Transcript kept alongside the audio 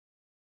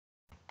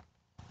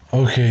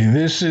Okay,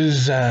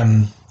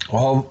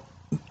 all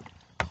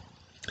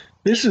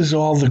this is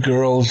all the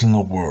girls in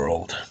the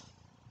world,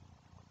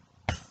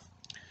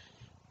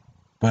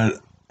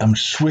 but I'm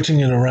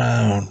switching it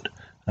around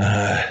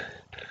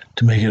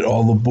to make it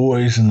all the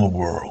boys in the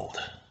world.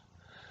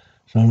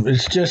 So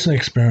it's just an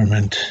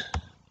experiment.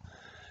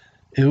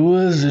 It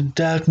was a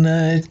dark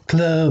night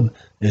club.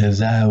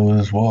 As I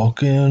was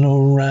walking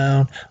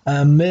around,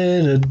 I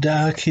met a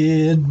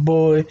dark-haired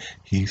boy.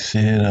 He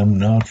said, "I'm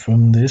not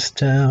from this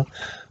town."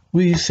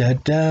 We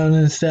sat down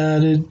and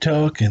started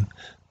talking.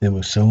 There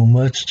was so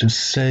much to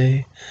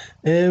say.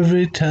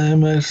 Every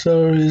time I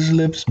saw his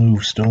lips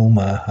move, stole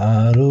my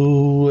heart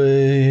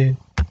away.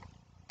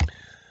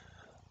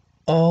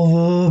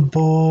 All the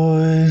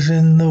boys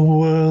in the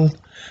world,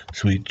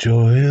 sweet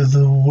joy of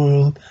the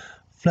world,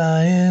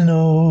 flying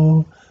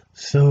oh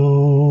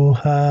so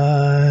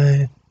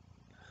high.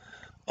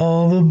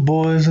 All the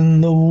boys in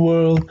the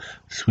world,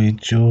 sweet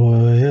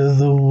joy of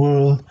the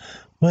world,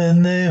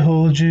 when they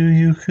hold you,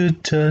 you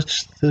could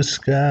touch the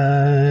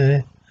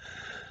sky.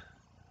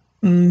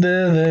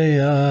 There they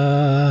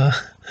are,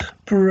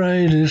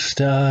 bright as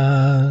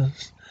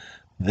stars.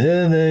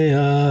 There they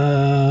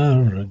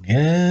are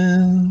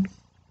again.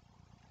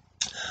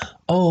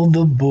 All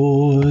the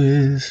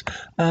boys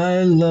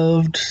I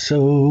loved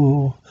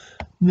so,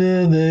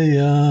 there they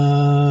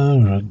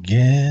are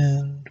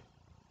again.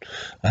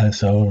 I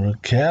saw a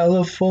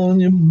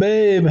California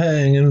babe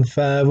hanging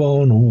five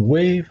on a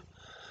wave.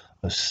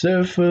 A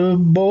surfer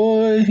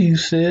boy, he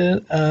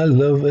said, "I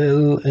love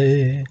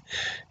L.A."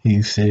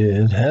 He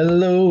said,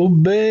 "Hello,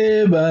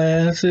 babe," I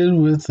answered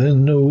with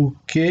an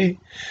okay.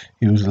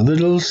 He was a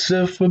little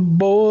surfer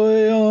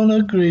boy on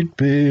a great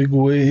big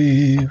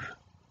wave.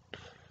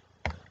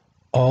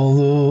 All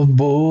the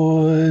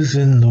boys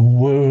in the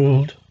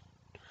world,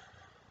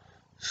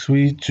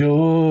 sweet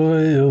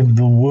joy of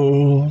the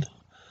world,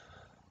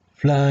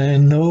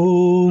 flying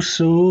oh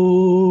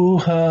so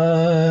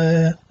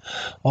high.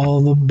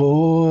 All the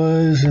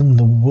boys in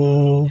the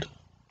world,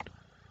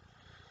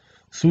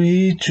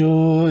 sweet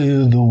joy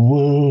of the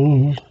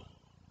world.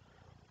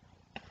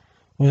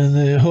 When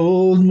they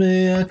hold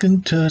me, I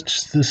can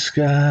touch the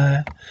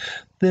sky.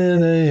 There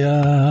they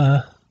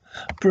are,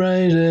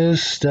 bright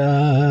as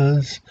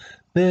stars.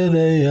 There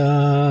they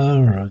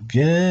are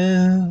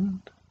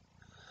again.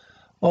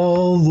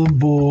 All the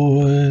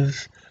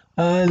boys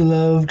I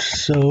loved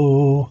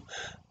so.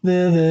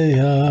 There they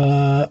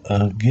are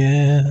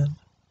again.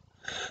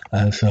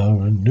 I saw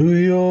a New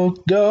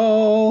York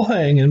doll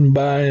hanging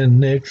by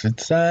an exit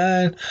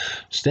sign,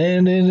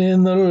 standing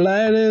in the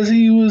light as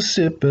he was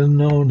sipping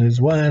on his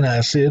wine.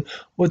 I said,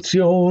 "What's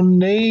your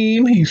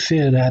name?" He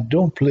said, "I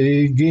don't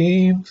play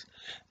games.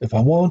 If I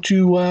want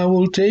you, I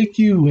will take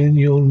you, and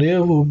you'll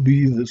never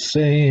be the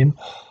same."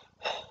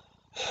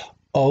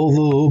 All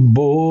the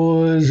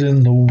boys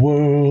in the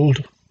world,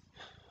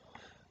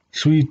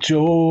 sweet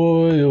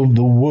joy of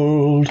the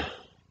world,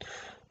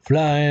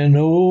 flying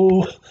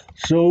oh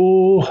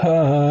so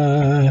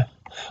high.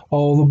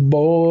 All the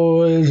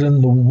boys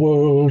in the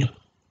world,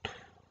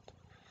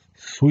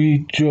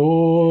 sweet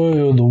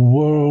joy of the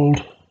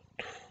world.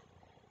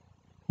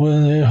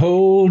 When they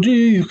hold you,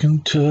 you can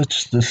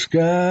touch the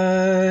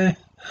sky.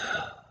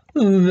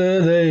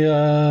 There they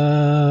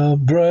are,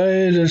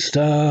 bright as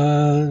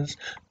stars.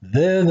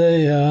 There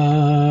they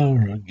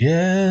are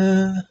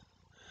again.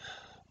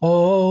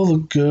 All the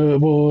girl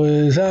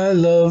boys I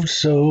loved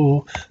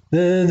so.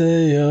 There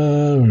they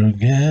are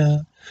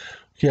again.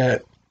 Yeah,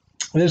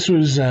 this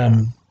was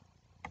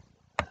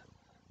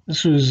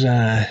this was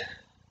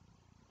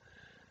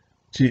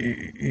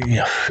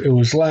it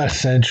was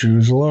last century. It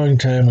was a long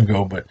time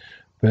ago, but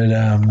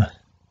it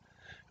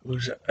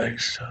was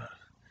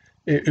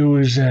it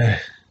was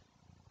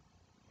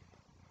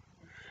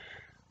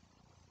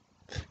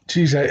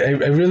geez, I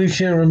really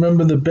can't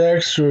remember the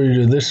backstory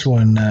to this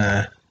one,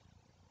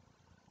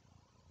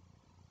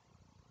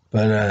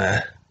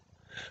 but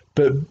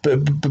but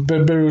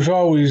it was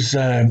always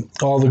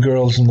all the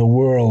girls in the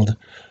world,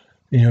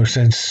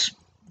 since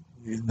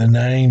the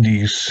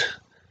 '90s.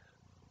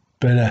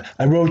 But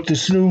I wrote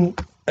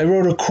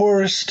a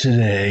chorus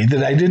today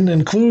that I didn't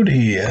include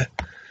here.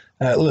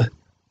 That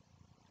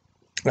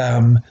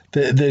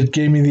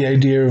gave me the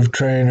idea of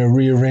trying to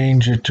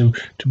rearrange it to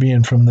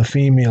being from the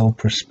female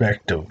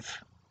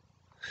perspective.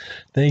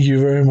 Thank you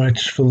very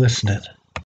much for listening.